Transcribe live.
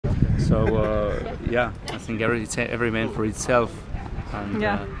So yeah, I think every man for itself, and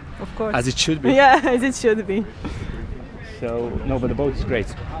Yeah, of course. as it should be. Yeah, as it should be. So no, but the boat is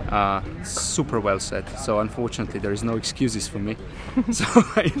great, super well set. So unfortunately, there is no excuses for me. So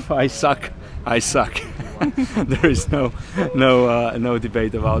if I suck, I suck. There is no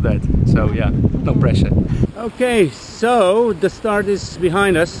debate about that. So yeah, no pressure. Okay, so the start is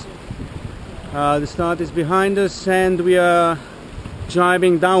behind us. And we are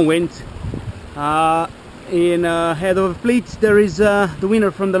driving downwind. Ahead of the fleet, there is the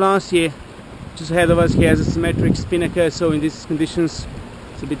winner from the last year. Just ahead of us, he has a symmetric spinnaker, so in these conditions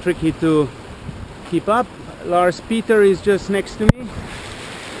it's a bit tricky to keep up. Lars Peter is just next to me,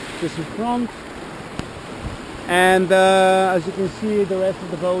 just in front, and as you can see, the rest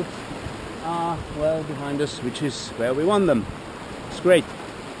of the boats are well behind us, which is where we want them. It's great.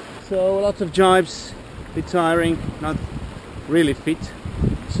 So lots of jibes, a bit tiring, not really fit.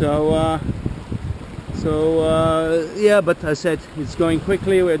 So yeah, but as I said, it's going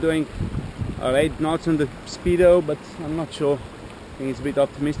quickly. We're doing 8 knots on the speedo, but I'm not sure. I think it's a bit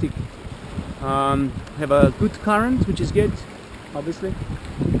optimistic. Have a good current, which is good, obviously,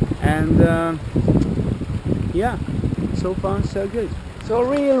 and yeah, so far so good. So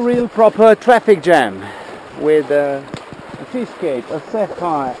real proper traffic jam with a Fishcape, a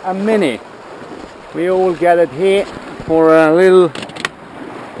Sapphire, a Mini. We all gathered here for a little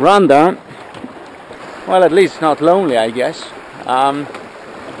rundown. Well, at least not lonely, I guess.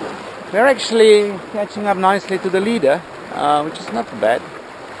 We're actually catching up nicely to the leader, which is not bad.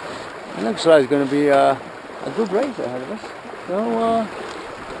 It looks like it's going to be a good race ahead of us.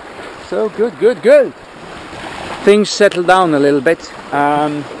 So good. Things settled down a little bit.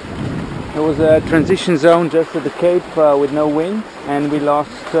 There was a transition zone just at the Cape with no wind, and we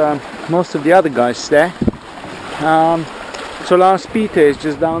lost most of the other guys there. So Lars Peter is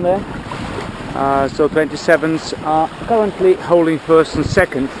just down there. So 27s are currently holding first and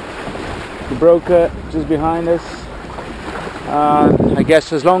second. The broker just behind us. I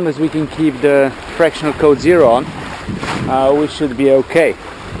guess as long as we can keep the fractional code 0 on, we should be okay.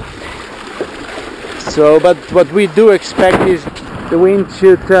 So, but what we do expect is the wind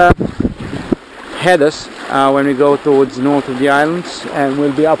should head us when we go towards the north of the islands, and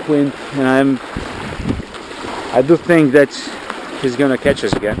we'll be upwind. And I do think that he's gonna catch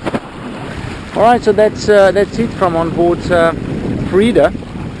us again. All right, so that's it from on board Frida.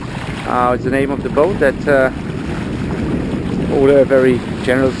 It's the name of the boat that Ola very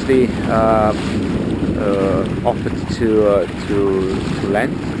generously offered to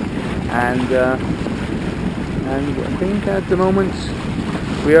lend, and I think at the moment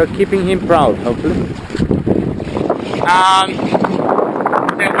we are keeping him proud, hopefully.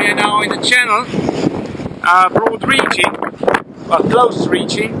 Then we are now in the channel, broad reaching, or close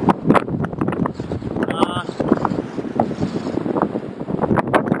reaching.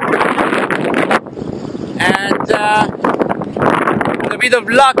 With a bit of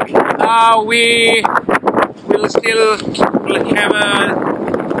luck, we will still have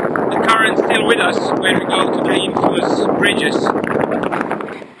the current still with us when we go to the infamous bridges.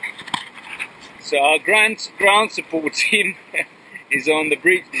 So our ground support team is on the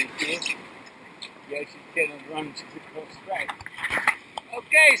bridge. You actually cannot run to the cross track.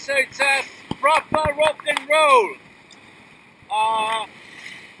 Okay, so it's a proper rock and roll.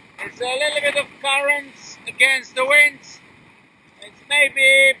 It's a little bit of currents against the wind. It's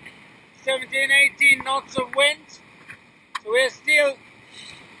maybe 17-18 knots of wind. So we're still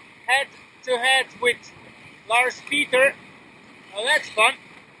head to head with Lars Peter. Well, that's fun.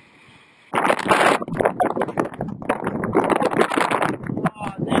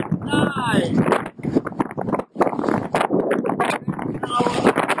 Oh, that's nice.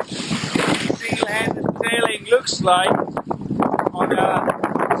 Single-handed sailing looks like on a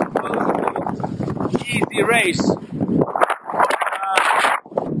easy race,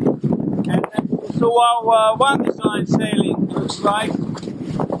 and that's also how one design sailing looks like.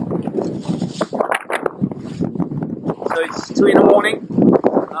 So it's 2 in the morning.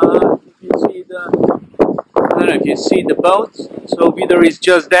 If you see I don't know if you see the boat. So Vidar is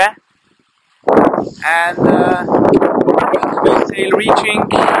just there, and we'll sail reaching,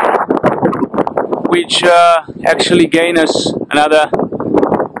 which actually gain us another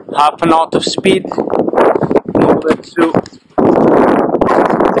half a knot of speed in order to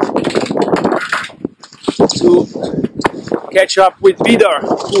catch up with Vidar,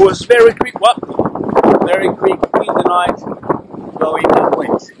 who was very quick in the night going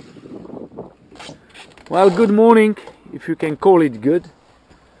upwind. Well, good morning, if you can call it good.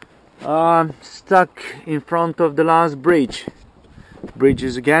 Stuck in front of the last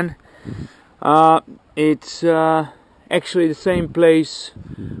bridges again. It's actually the same place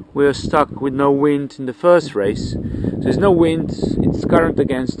we're stuck with no wind in the first race. There's no wind, it's current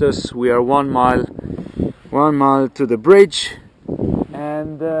against us. We are 1 mile to the bridge,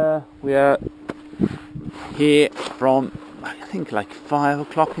 and we are here from I think like 5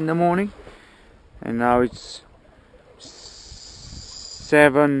 o'clock in the morning, and now it's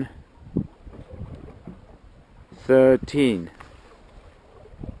 7:13.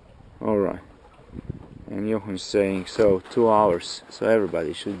 Alright, and Johan's saying so 2 hours, so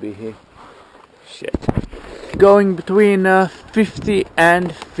everybody should be here. Shit. Going between 50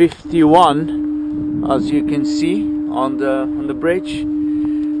 and 51, as you can see on the bridge.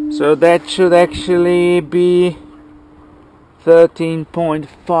 So that should actually be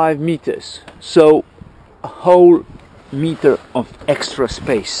 13.5 meters. So a whole meter of extra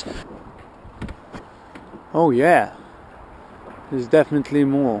space. Oh yeah, there's definitely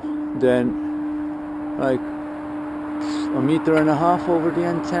more than like 1.5 meters over the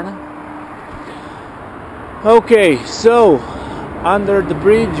antenna. Okay, so under the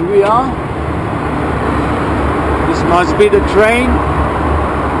bridge we are. This must be the train,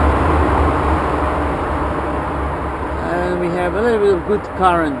 and we have a little bit of good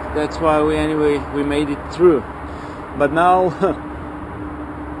current. That's why we made it through. But now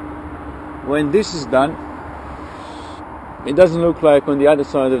when this is done, it doesn't look like on the other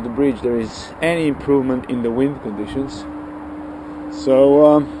side of the bridge there is any improvement in the wind conditions.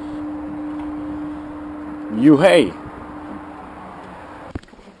 So hey.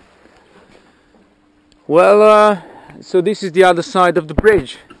 Well, so this is the other side of the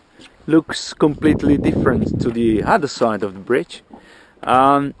bridge. Looks completely different to the other side of the bridge.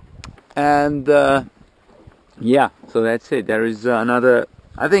 Yeah, so that's it. There is another,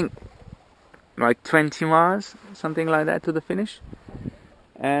 I think, like 20 miles, something like that, to the finish.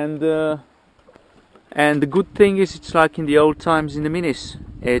 And the good thing is, it's like in the old times in the minis.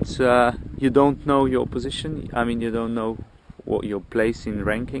 It's you don't know your position. I mean, you don't know what your place in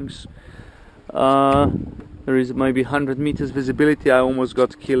rankings. There is maybe 100 meters visibility. I almost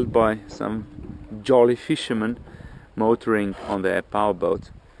got killed by some jolly fishermen motoring on their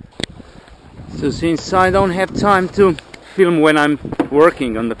powerboat. So since I don't have time to film when I'm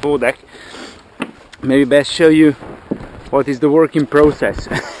working on the foredeck, maybe best show you what is the working process.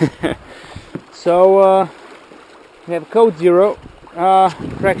 So we have code 0,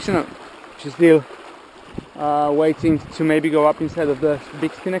 fractional, which is still waiting to maybe go up instead of the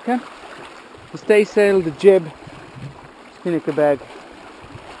big spinnaker. The staysail, the jib, spinnaker bag.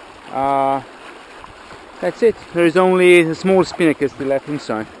 That's it. There is only a small spinnaker still left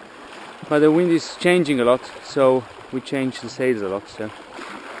inside, but the wind is changing a lot, so we change the sails a lot. So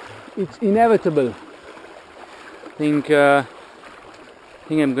it's inevitable. I think I'm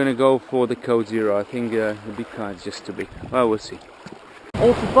gonna go for the code 0. I think the big car is just too big. Well, we'll see.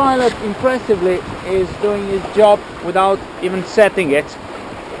 Autopilot, impressively, is doing its job without even setting it.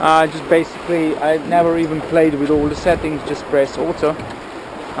 Just basically, I never even played with all the settings, just press auto.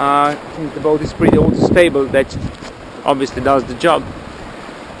 I think the boat is pretty auto stable, that obviously does the job.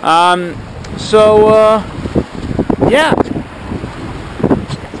 Yeah,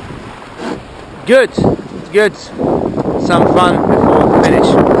 good, good, some fun before the finish.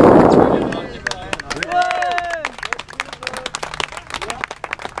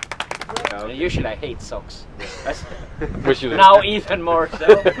 Usually I hate socks. Now even more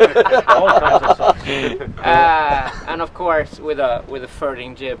so. All kinds of socks. And of course with a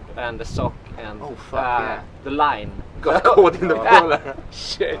furling jib and the sock and the line. Got caught in the polar.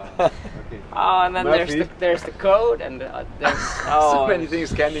 Shit. Oh, and then there's the code, and there's so many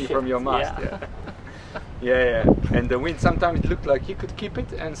things scanning from your mast. Yeah. And the wind, sometimes it looked like you could keep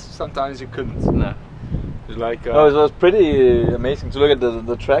it, and sometimes you couldn't. No. It was like it was pretty amazing to look at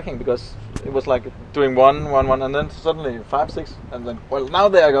the tracking, because it was like doing one, and then suddenly 5, 6, and then now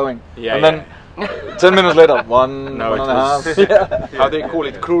they are going. Yeah. And then 10 minutes later, one, no, 1.5. Yeah. How they call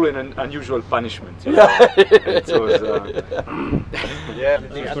it, cruel and unusual punishment. You know? It was. Yeah.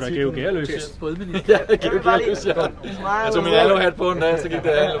 Skulle der GeoGer løs? Everybody, jeg tog min aluhat på en dag, så gik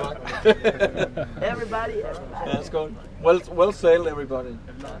det hele vejen. Everybody. That's good. Well sailed, everybody.